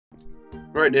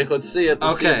Alright, Nick, let's see it.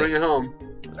 Let's see it. Bring it home.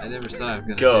 I never said I was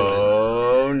gonna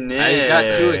go, Nick. I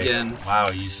got 2 again. Wow,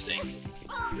 you stink.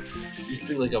 You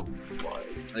stink like a...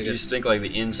 You stink like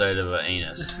the inside of an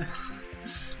anus.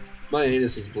 My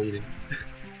anus is bleeding.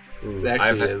 Ooh, It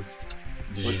actually is.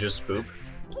 Did you just poop?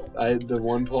 The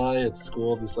 1-ply at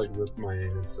school just like ripped my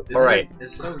anus. Alright.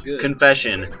 It's so good.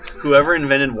 Confession. Whoever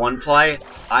invented 1-ply,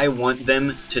 I want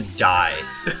them to die.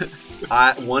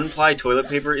 1-ply toilet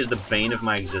paper is the bane of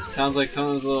my existence. Sounds like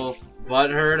someone's a little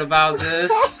butthurt about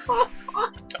this.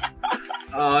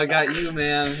 Oh, I got you,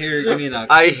 man. Here, give me a Nux.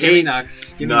 I give hate me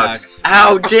Nux. Give me Nux.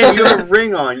 Ow, damn, you have a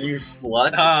ring on, you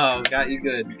slut. Oh, got you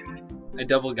good. I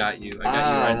double got you. I got you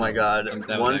right. Oh my god.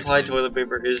 1-ply toilet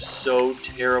paper is so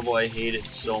terrible. I hate it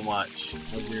so much.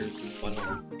 How's your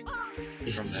butthole?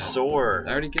 It's sore. Did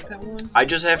I already get that one? I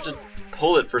just have to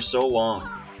pull it for so long.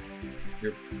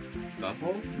 Your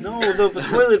butthole? No, the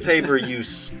toilet paper, you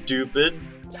stupid.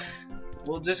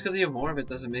 Well, just because you have more of it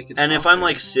doesn't make it And softer. if I'm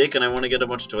like sick and I want to get a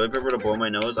bunch of toilet paper to blow my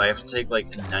nose, I have to take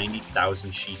like 90,000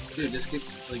 sheets. Dude, just get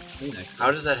like Kleenex. How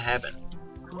does that happen?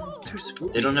 It's too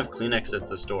spooky. They don't have Kleenex at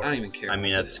the store. I don't even care. I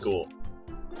mean, at school.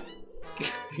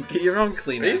 Get your own Are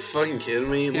Kleenex. you fucking kidding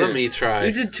me? Here. Let me try.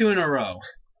 You did 2 in a row.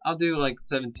 I'll do like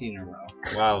 17 in a row.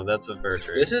 Wow, that's a fair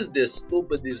trade. This is the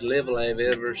stupidest level I've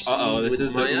ever seen. Uh-oh, this with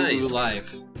is the my Ooh eyes.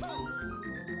 life.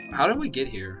 How did we get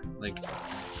here? Like,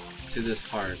 to this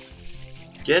part?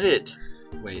 Get it.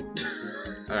 Wait.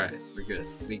 Alright, we're good.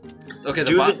 Okay,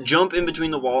 Jump in between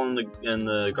the wall and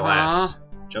the glass.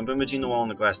 Jump in between the wall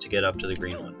and the glass to get up to the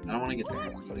green one. I don't want to get the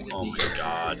green one. I want to get Oh my these.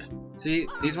 god. See,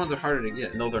 these ones are harder to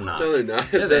get. No, they're not. No, they're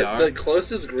not. Yeah, they are. The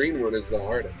closest green one is the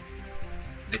hardest.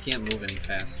 I can't move any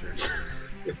faster.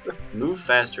 Move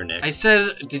faster, Nick. I said,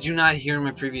 did you not hear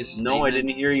my previous statement? No, I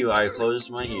didn't hear you. I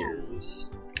closed my ears.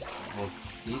 Well,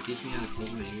 can you teach me how to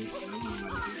close my ears? I don't know how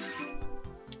to do that.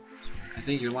 I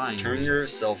think you're lying. Turn your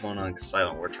cell phone on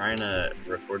silent. We're trying to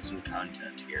record some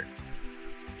content here.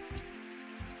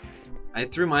 I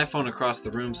threw my phone across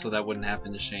the room so that wouldn't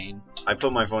happen to Shane. I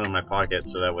put my phone in my pocket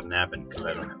so that wouldn't happen because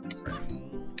I don't have any friends. So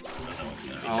no one's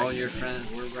gonna be All texting your me.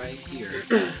 friends were right here.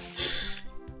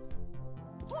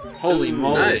 Holy Ooh,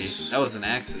 moly. nice. That was an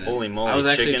accident. Holy moly, I was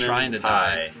actually chicken trying and to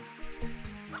pie.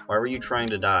 Why were you trying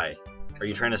to die? Are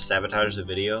you trying to sabotage the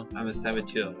video? I'm a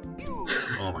saboteur.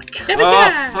 Oh my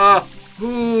god.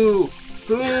 Oh,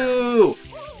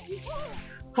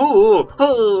 oh,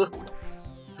 who?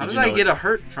 How did I get a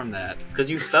hurt from that? Because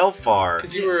you fell far.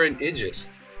 Because you were an idiot.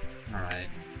 Alright.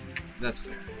 That's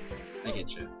fair. I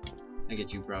get you. I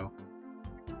get you, bro.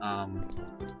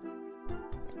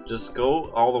 Just go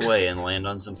all the way and land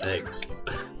on some pigs.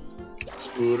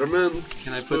 Spooderman.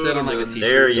 Can I put that on like a t-shirt?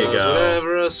 There you Does go.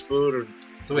 whatever a spooder.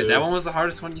 So wait, that one was the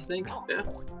hardest one, you think? Yeah.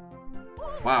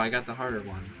 Wow, I got the harder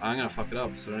one. I'm gonna fuck it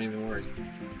up, so don't even worry.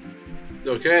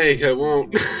 Okay, I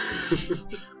won't.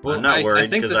 Well, I'm not worried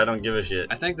think because I don't give a shit.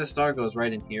 I think the star goes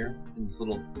right in here, in this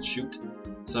little chute.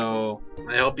 So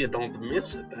I hope you don't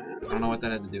miss it, man. I don't know what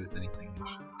that had to do with anything.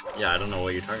 Yeah, I don't know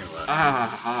what you're talking about.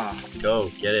 Go. Go,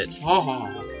 get it. Oh.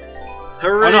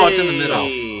 Hooray! Oh no, it's in the middle.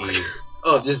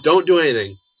 Oh, just don't do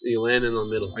anything. You land in the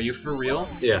middle. Are you for real?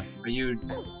 Yeah. Are you?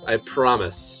 I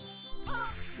promise.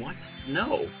 What?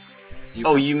 No. You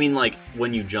Oh, you mean like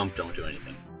when you jump, don't do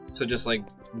anything. So just like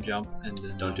jump and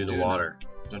then Don't do the nothing. water.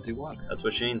 Don't do water. That's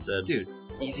what Shane said. Dude,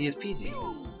 easy as peasy.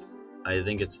 I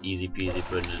think it's easy peasy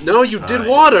putting it. No, you did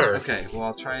water. Okay, well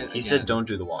I'll try it He again. said don't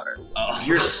do the water. Oh.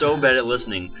 You're so bad at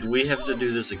listening. We have to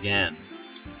do this again.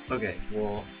 Okay,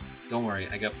 well, don't worry.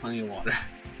 I got plenty of water.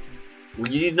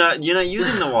 You're not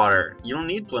using the water. You don't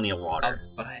need plenty of water.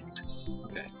 But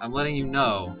okay, I'm letting you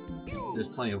know there's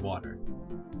plenty of water.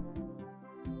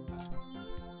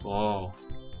 Whoa.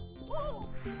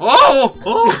 Whoa!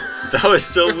 Oh, that was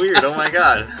so weird. Oh my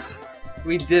god.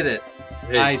 We did it.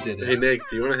 Hey, I did it. Hey Nick,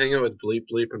 do you want to hang out with Bleep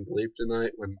Bleep and Bleep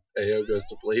tonight when Ao goes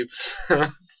to Bleep's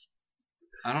house?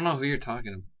 I don't know who you're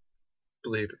talking to.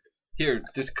 Bleep. Here,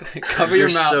 just cover You're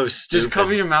your mouth. so stupid. Just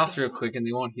cover your mouth real quick and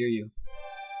they won't hear you.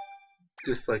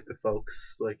 Just like the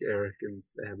folks, like Eric and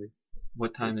Abby.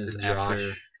 What time is And after?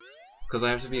 Josh. Because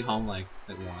I have to be home like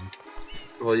at 1.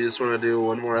 Well, you just want to do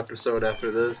one more episode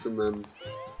after this, and then...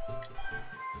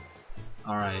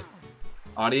 Alright.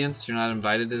 Audience, you're not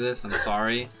invited to this. I'm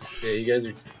sorry. Yeah, you guys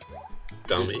are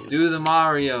dummies. Do the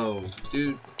Mario.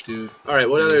 Do. Alright,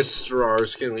 what other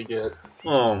stars can we get?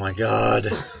 Oh my god.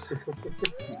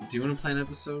 Do you want to play an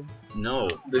episode? No.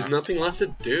 There's nothing left to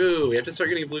do. We have to start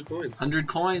getting blue coins. 100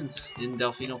 coins in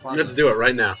Delfino Plaza. Let's do it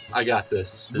right now. I got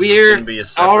this. This is gonna be a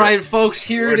separate- Alright, folks,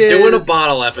 here We're it is. doing a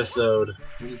bottle episode.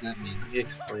 What does that mean? Let me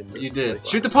explain this. You did. like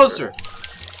Shoot the last poster.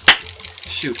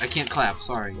 Shoot, I can't clap.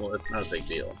 Sorry. Well, it's not a big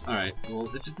deal. All right. Well,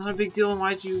 if it's not a big deal, then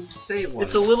why'd you say it was?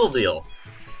 It's a little deal.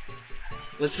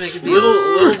 Let's make a deal.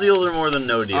 Little deals are more than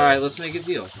no deals. All right, let's make a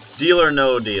deal. Deal or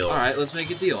no deal. All right, let's make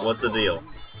a deal. What's the deal?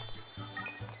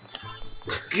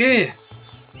 Yeah.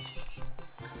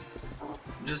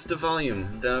 Just the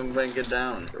volume. Down, bring it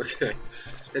down. Okay.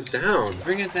 It's down.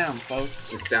 Bring it down,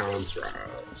 folks. It's down,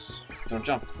 Strauss. Don't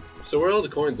jump. So where are all the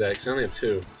coins at? 'Cause I only have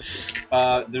 2.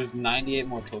 There's 98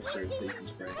 more posters that you can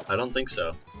spray. I don't think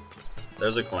so.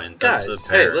 There's a coin. That's Guys, a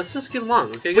pair. hey, let's just get along,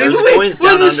 okay? There's guys? coins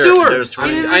Where's down the under. sewer? There's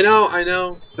 20. I know.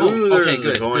 Ooh, Oh, there's okay, a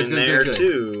good, coin good, there good.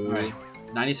 too. All right.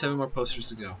 97 more posters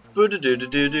to go.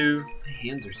 Boo-doo-doo-doo-doo. My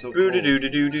hands are so cold.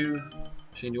 Boo-doo-doo-doo-doo.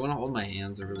 Shane, do you want to hold my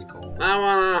hands? They're really cold. I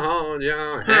wanna hold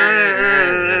your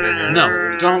hand.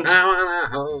 No, don't. I wanna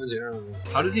hold you.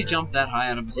 How does he jump that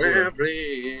high out of a Well, sewer?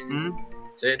 please, Hmm?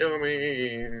 say to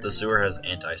me. The sewer has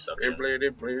anti-suction.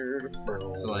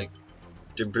 So like,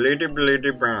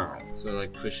 Brown. so it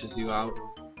like pushes you out. So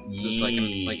it's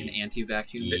like an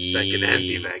anti-vacuum. It's like an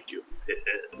anti-vacuum.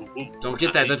 Don't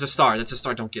get that. That's a star. That's a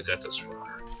star. Don't get that. That's a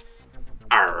star.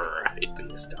 Arr, hit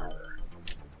me a star.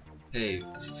 Hey,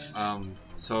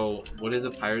 so what did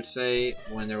the pirate say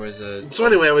when there was a? So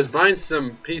anyway, I was buying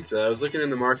some pizza. I was looking in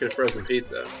the market for frozen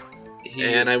pizza.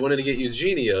 And I wanted to get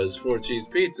Eugenio's 4-cheese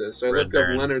pizza, so I Red looked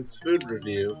Baron. up Leonard's food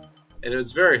review, and it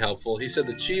was very helpful. He said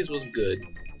the cheese was good,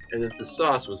 and that the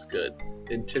sauce was good.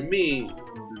 And to me,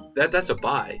 that's a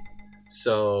buy.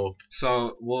 So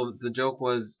well, the joke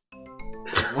was,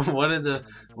 what did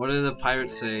the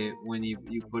pirate say when you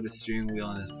put a steering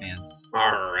wheel in his pants?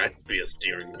 arr, that's be a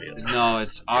steering wheel. No,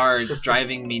 it's it's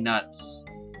driving me nuts.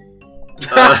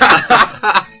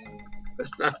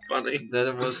 That's not funny.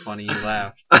 That was funny. You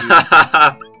laughed.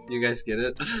 Do you guys get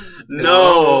it?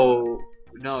 No.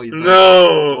 No, he's like,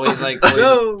 No. well, he's like,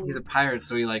 No. he's a pirate,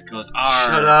 so he like goes, "Arr."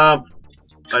 Shut up.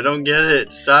 I don't get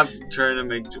it. Stop trying to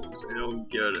make jokes. I don't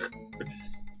get it.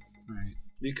 Alright,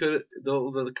 You could.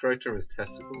 The correct term is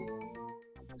testicles.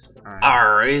 alright.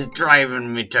 Arr, he's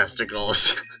driving me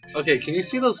testicles. Okay, can you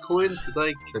see those coins? Because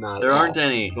I cannot. There at all. aren't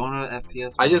any. Go to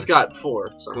FPS. I just got 4.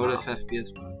 go Somehow. to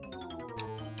FPS mode.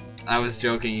 I was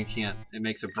joking. You can't. It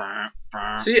makes a brr,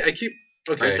 brr. See, I keep.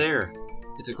 Okay. Right there.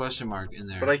 It's a question mark in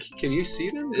there. But can you see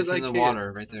them? it's I in the can't.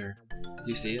 water right there. Do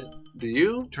you see it? Do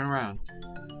you? Turn around.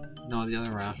 No, the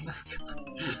other round.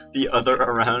 The other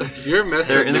around. You're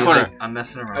messing. There, in the with corner. me. I'm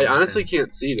messing around. I honestly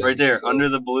can't see them. Right there, so- under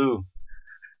the blue.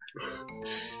 Is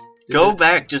Go it-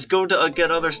 back. Just go to get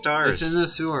other stars. It's in the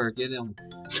sewer. Get him.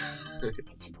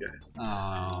 It's you guys.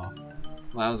 Oh.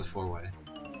 Well, that was a 4-way.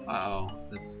 Uh-oh.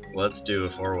 That's... Let's do a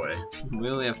 4-way. We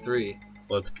only have 3.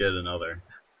 Let's get another.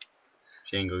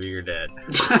 Shane, go get your dad.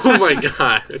 Oh my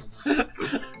god.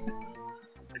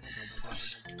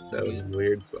 That was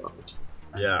weird sauce.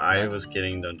 Yeah, I was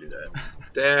kidding. Don't do that.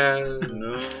 Dad.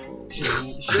 No.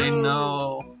 Shane,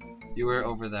 no. You were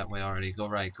over that way already. Go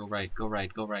right, go right, go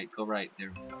right, go right, go right.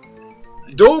 There we go. Nice.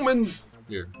 Doman.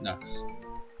 Here, nuts.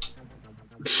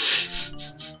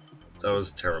 That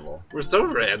was terrible. We're so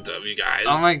random, you guys.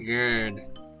 Oh my god.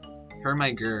 Per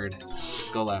my gird.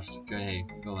 Go left. Go hey,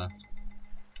 go left.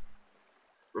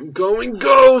 I'm going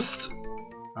ghost.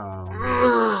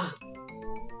 Oh.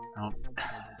 Ugh.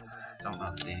 Don't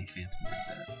know Danny Phantom like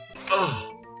that.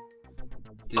 Oh.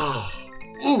 Dude. Oh.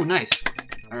 Ooh, nice.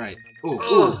 Alright. Ooh,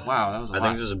 ooh. Ugh. Wow, that was a I lot.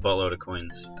 think there's a buttload of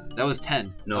coins. That was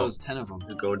 10. No. That was 10 of them.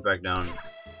 Go back down.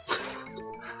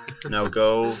 Now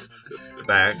go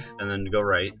back, and then go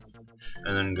right,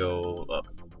 and then go up.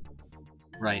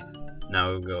 Right.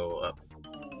 Now go up.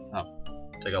 Up.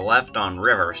 Take a left on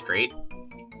River Street,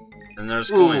 and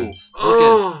there's Ooh. coins.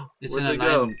 Oh. It's Where'd in a they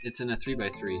go? 9. It's in a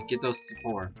 3x3. Get those to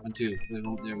 4. 1, 2.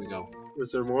 There we go.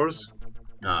 Was there mores?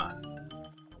 Nah,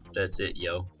 that's it,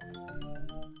 yo.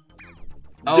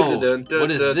 Oh,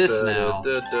 what is this now?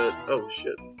 Oh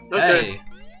shit. Okay, Hey.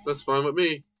 that's fine with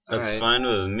me. That's Alright. fine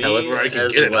with me However I can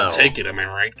as get it, well. I'll take it. Am I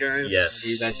right, guys? Are you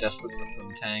Yes, that desperate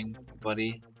for Tang,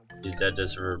 buddy? he's dead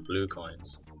just for blue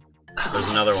coins. There's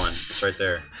another one. It's right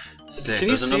there. Sick. Can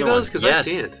you There's see another those? one. Because Yes.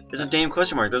 I can't. There's a damn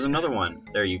question mark. There's another one.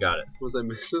 There, you got it. Was I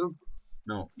missing them?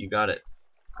 No, you got it.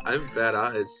 I have bad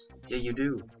eyes. Yeah, you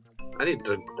do. I need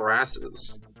the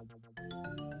glasses.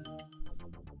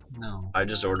 No. I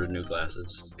just ordered new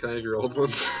glasses. Can I have your old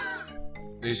ones?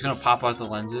 Are you just gonna pop out the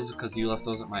lenses? Because you left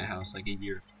those at my house like a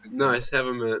year ago. No, I just have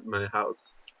them at my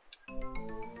house.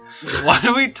 Why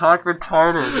do we talk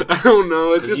retarded? I don't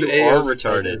know. It's 'Cause just you are AS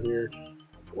retarded. Here.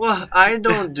 Well, I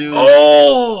don't do.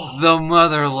 Oh! The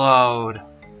mother load.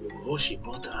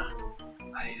 Oshimota.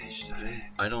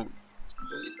 I don't.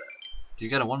 You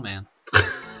got a 1-man.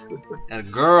 And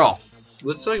a girl.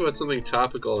 Let's talk about something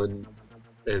topical and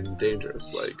and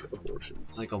dangerous, like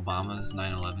abortions. Like Obama's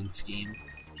 9/11 scheme.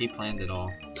 He planned it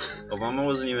all. Obama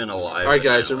wasn't even alive. Alright, at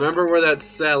guys, that remember where that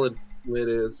salad lid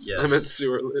is? Yes. I meant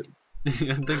sewer lid. I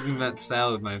think you meant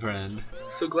salad, my friend.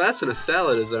 So, Glass in a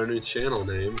Salad is our new channel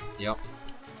name. Yep.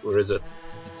 Where is it?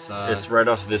 It's right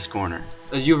off this corner.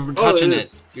 you're touching it it.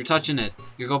 is. You're touching it.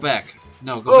 You go back.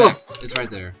 No, go Oh. back. It's right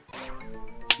there.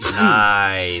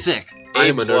 Nice. Sick. I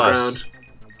am A+. underground.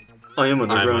 I am I am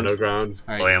underground. underground.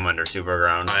 All I right. am under super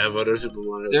ground. I am under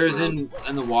Superman. There's in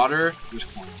the water. There's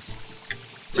coins.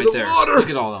 To Right the there. water. Look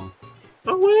at all of them.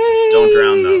 Away! Don't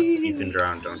drown though. You can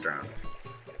drown. Don't drown.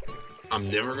 I'm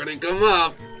never gonna come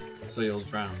up. So you'll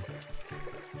drown.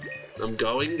 I'm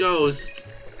going ghost.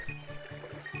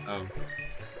 Oh.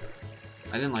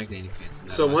 I didn't like Danny Phantom.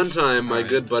 that So one much. time, my Alright.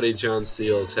 good buddy John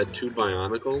Seals had 2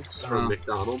 Bionicles from Uh-huh.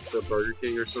 McDonald's or Burger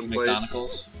King or someplace.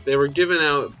 McDonald's. They were giving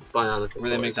out Bionicle Were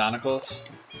they toys. McDonald's?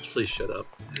 Please shut up.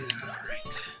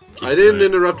 Alright. Keep I didn't doing it.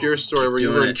 interrupt your story where you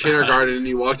doing were in it. kindergarten and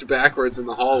you walked backwards in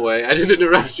the hallway. I didn't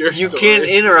interrupt your You story. can't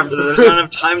interrupt. There's not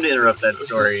enough time to interrupt that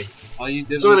story. All you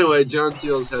did So was anyway, John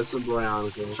Seals has some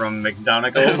Bionicles. From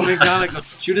McDonald's. McDonald's.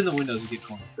 Shoot in the windows, you get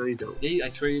coins. So you don't. Yeah, I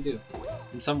swear you do.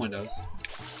 In some windows.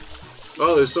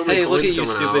 Oh, there's so many Hey, look coins at you,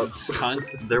 coming stupid out.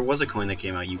 cunt. There was a coin that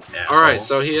came out, you asshole. Alright,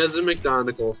 so he has a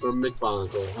McDonicle from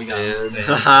McBonicle. We got it. and, Say it.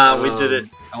 Haha, we did it.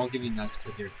 I won't give you nuts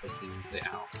because you're a pussy and say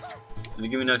ow. Let me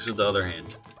give me next with the other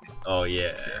hand. Oh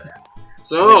yeah.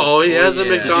 So, he has a yeah.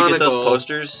 Did you get those McDonicle.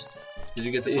 posters? Did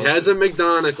you get the He poster? has a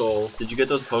McDonicle. Did you get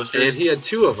those posters? And he had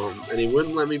 2 of them, and he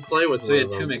wouldn't let me play with So one he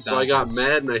of had 2 them. So I got McDonald's.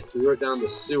 mad and I threw it down the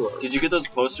sewer. Did you get those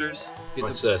posters? Get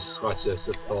Watch the, this. Watch this.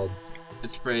 It's called.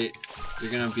 it's spray.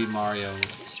 You're gonna be Mario.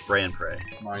 Spray and pray.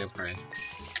 Mario Prey.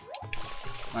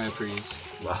 Mario Prees.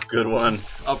 Wow, good one.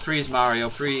 Oh, Prees, Mario,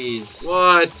 Prees.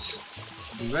 What?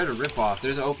 You read a ripoff.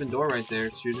 There's an open door right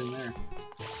there. Shoot in there.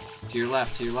 To your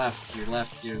left, to your left, to your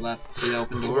left, to your left. See the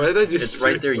open door? Why did I just It's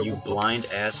right shoot there, the you wall? blind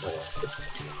asshole.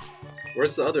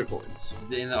 Where's the other coins?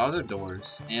 In the other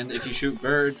doors. And if you shoot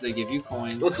birds, they give you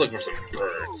coins. Let's look for some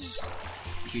birds.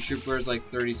 If you shoot birds like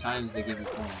 30 times, they give you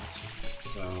coins.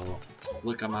 So,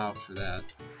 look them out for that.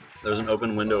 There's an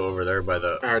open window over there by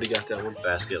the I already got that one.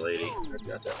 basket lady. I already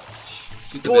got that.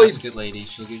 Shoot the Boys. basket lady,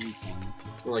 she'll give you coins.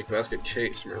 More like basket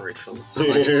case, am I right, fellas?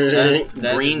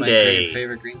 That Green is my Day.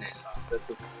 favorite Green Day song. That's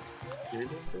a.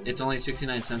 It's only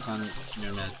 69 cents on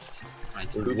internet.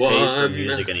 Who iTunes. pays for One,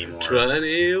 music anymore?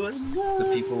 21. The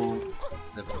people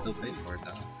that still pay for it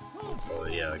though. Oh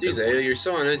yeah. Jeez, good one. you're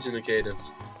so uneducated.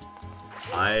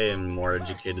 I am more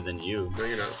educated than you. No,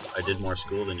 you're not. I did more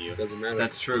school than you. It doesn't matter.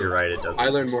 That's true. You're right, it doesn't. I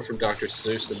learned more from Dr.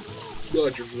 Seuss than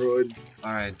Dr. Freud.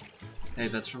 Alright. Hey,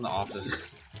 that's from The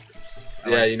Office. I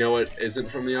Yeah, like you know what isn't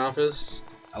from The Office?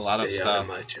 a lot of Stay out stuff. of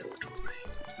my territory.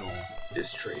 Cool.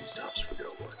 This train stops for no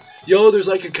one. Yo, there's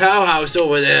like a cow house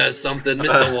over there or something,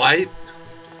 Mr. White.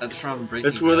 That's from Breaking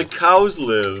That's where the Bad. cows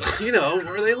live. You know,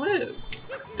 where they live.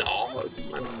 Dog,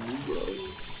 my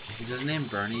Negro. Is his name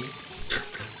Bernie?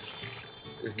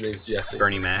 His name's Jesse.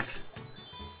 Bernie Mac.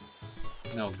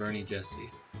 No, Bernie Jesse.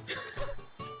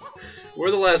 Where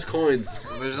are the last coins?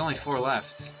 There's only 4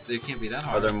 left. They can't be that Are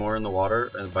hard. there more in the water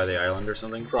by the island or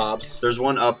something? Props. There's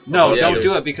one up. No, above don't you.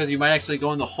 do it because you might actually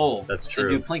go in the hole. That's And true.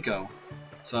 do Plinko.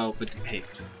 So, but hey,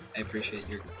 I appreciate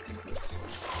your inputs.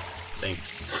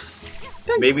 Thanks.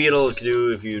 Maybe it'll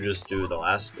do if you just do the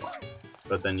last one.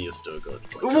 But then you'll still go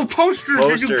to Well, posters!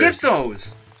 Did you get Posters.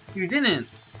 those? You didn't.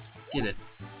 Get it.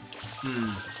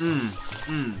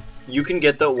 You can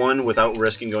get the one without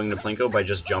risking going to Plinko by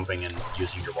just jumping and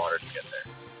using your water to get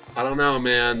there. I don't know,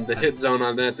 man. The hit zone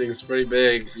on that thing's pretty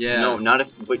big. Yeah. No, not if.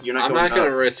 But you're not I'm going not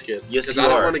gonna up. risk it. Yes, because you I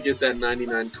don't are. want to get that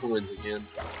 99 coins again.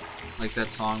 Like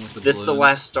that song with the That's the balloons.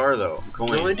 last star though.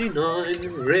 Coin.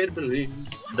 99 red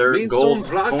balloons. They're mean gold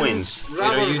some black coins. ones.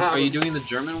 Wait, are you doing the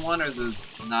German one or the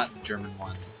not German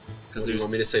one? Because Do you there's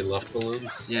want me to say left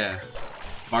balloons? yeah.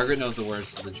 Margaret knows the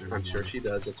words to the German. I'm sure one. she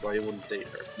does. That's why you wouldn't date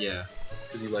her. Yeah.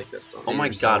 Because you like that song. Oh my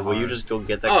You're so god, will you hard. just go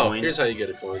get that Oh, coin? here's how you get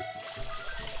a coin.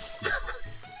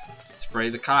 Spray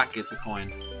the cock, get the coin.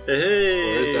 Hey!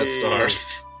 Where's that star?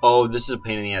 Oh, this is a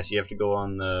pain in the ass. You have to go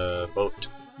on the boat.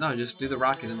 No, just do the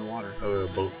rocket in the water. Oh,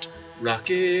 boat.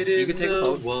 Rocket in You can take a the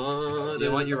boat. water. You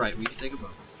know what? You're right. We can take a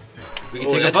boat. We can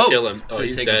Oh, take we a have to boat. kill him. Oh, To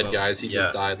he's take a dead, boat. guys. He Yeah,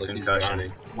 just died like he's concussion.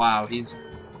 drowning. Wow, he's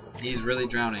really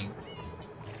drowning.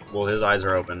 Well, his eyes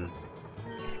are open.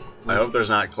 I hope there's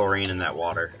not chlorine in that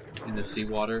water. In the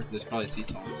seawater. There's probably sea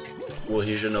salts. Well,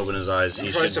 he shouldn't open his eyes.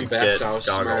 He Probably should some get bath sauce.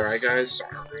 Am I goggles. right, guys?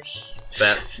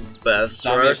 Bath Zombie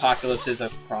stars. apocalypse is a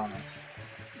promise.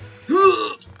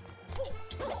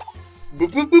 Boop,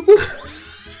 boop, boop, boop.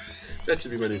 That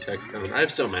should be my new text tone. I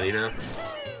have so many now.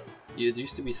 It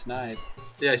used to be snide.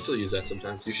 Yeah, I still use that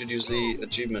sometimes. You should use the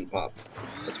achievement pop.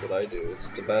 That's what I do. It's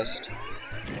the best.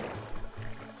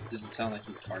 It didn't sound like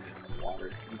you farted in the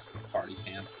water. You farty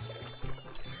pants.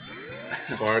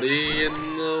 Farty in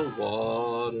the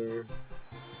water.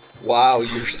 Wow,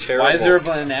 you're terrible. Why is there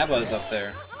bananas up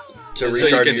there? to So you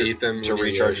recharge can your, eat them to when you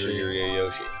recharge Yoshi. your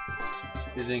Yoshi.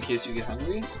 Is it in case you get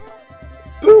hungry?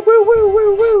 Woo woo woo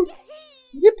woo woo!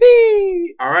 Yippee!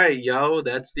 Alright, yo,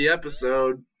 that's the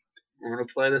episode. We're gonna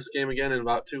play this game again in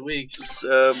about 2 weeks.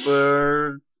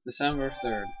 Super December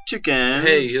 3rd. chickens.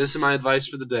 Hey, this is my advice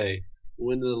for the day.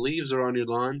 When the leaves are on your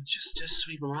lawn, just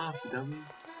sweep them off, dummy.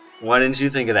 Why didn't you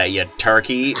think of that, you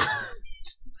turkey?